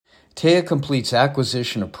Théa completes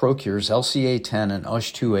acquisition of ProQR's LCA10 and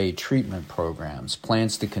USH2A treatment programs,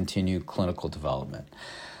 plans to continue clinical development.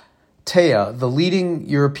 Théa, the leading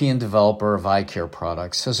European developer of eye care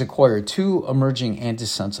products, has acquired two emerging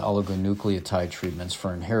antisense oligonucleotide treatments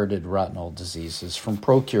for inherited retinal diseases from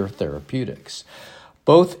ProQR Therapeutics.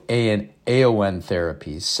 Both AON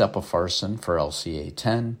therapies, sepofarsen for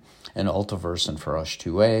LCA10 and ultevursen for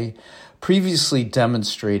USH2A, previously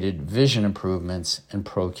demonstrated vision improvements in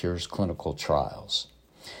ProQR's clinical trials.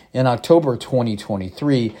 In October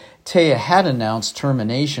 2023, Théa had announced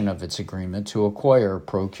termination of its agreement to acquire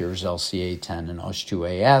ProQR's LCA10 and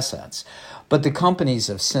USH2A assets, but the companies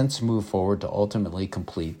have since moved forward to ultimately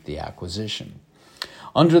complete the acquisition.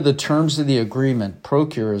 Under the terms of the agreement,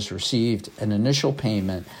 ProQR has received an initial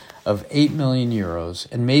payment of 8 million euros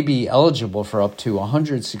and may be eligible for up to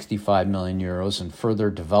 165 million euros in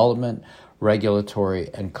further development,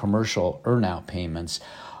 regulatory, and commercial earnout payments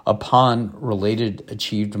upon related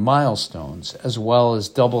achieved milestones, as well as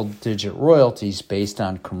double-digit royalties based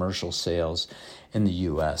on commercial sales in the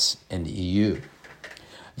U.S. and EU.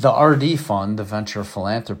 The RD Fund, the venture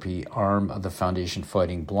philanthropy arm of the Foundation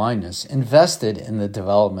Fighting Blindness, invested in the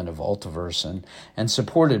development of ultevursen and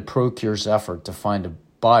supported ProQR's effort to find a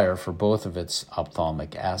buyer for both of its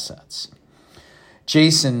ophthalmic assets.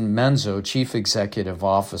 Jason Menzo, Chief Executive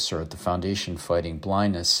Officer at the Foundation Fighting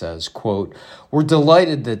Blindness, says, quote, "We're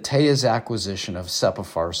delighted that Théa's acquisition of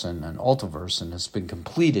sepofarsen and ultevursen has been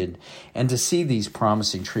completed and to see these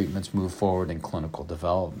promising treatments move forward in clinical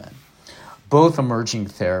development. Both emerging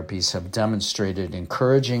therapies have demonstrated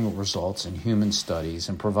encouraging results in human studies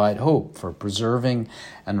and provide hope for preserving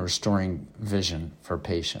and restoring vision for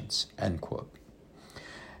patients," end quote.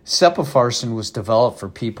 Sepofarsen was developed for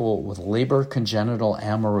people with Leber congenital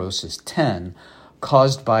amaurosis 10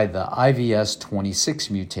 caused by the IVS26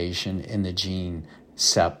 mutation in the gene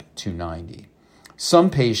CEP290. Some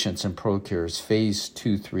patients in ProQR's Phase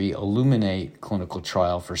 2-3 Illuminate clinical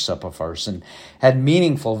trial for sepofarsen had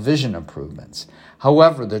meaningful vision improvements.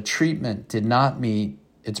 However, the treatment did not meet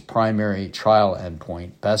its primary trial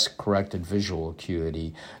endpoint, best corrected visual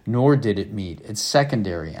acuity, nor did it meet its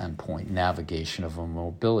secondary endpoint, navigation of a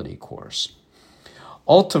mobility course.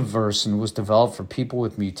 Ultevursen was developed for people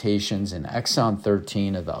with mutations in exon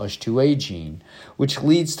 13 of the USH2A gene, which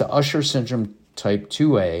leads to Usher syndrome type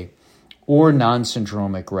 2A or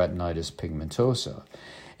non-syndromic retinitis pigmentosa.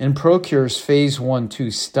 In ProQR's Phase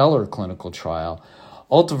 1-2 Stellar clinical trial,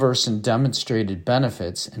 ultevursen demonstrated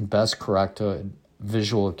benefits in best corrected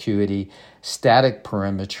visual acuity, static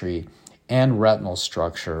perimetry, and retinal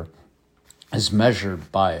structure as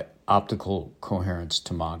measured by optical coherence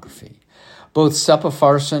tomography. Both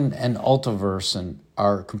sepofarsen and ultevursen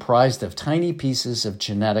are comprised of tiny pieces of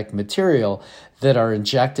genetic material that are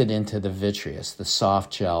injected into the vitreous, the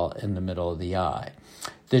soft gel in the middle of the eye.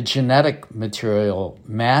 The genetic material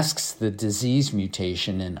masks the disease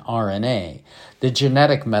mutation in RNA, the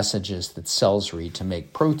genetic messages that cells read to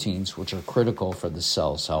make proteins which are critical for the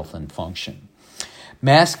cell's health and function.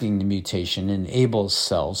 Masking the mutation enables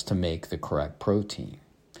cells to make the correct protein.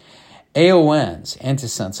 AONs,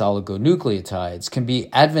 antisense oligonucleotides, can be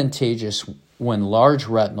advantageous when large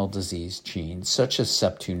retinal disease genes, such as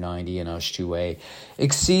CEP290 and USH2A,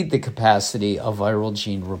 exceed the capacity of viral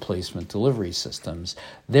gene replacement delivery systems,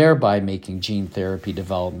 thereby making gene therapy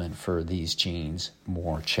development for these genes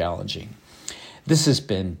more challenging. This has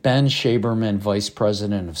been Ben Shaberman, Vice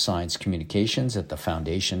President of Science Communications at the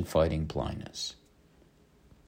Foundation Fighting Blindness.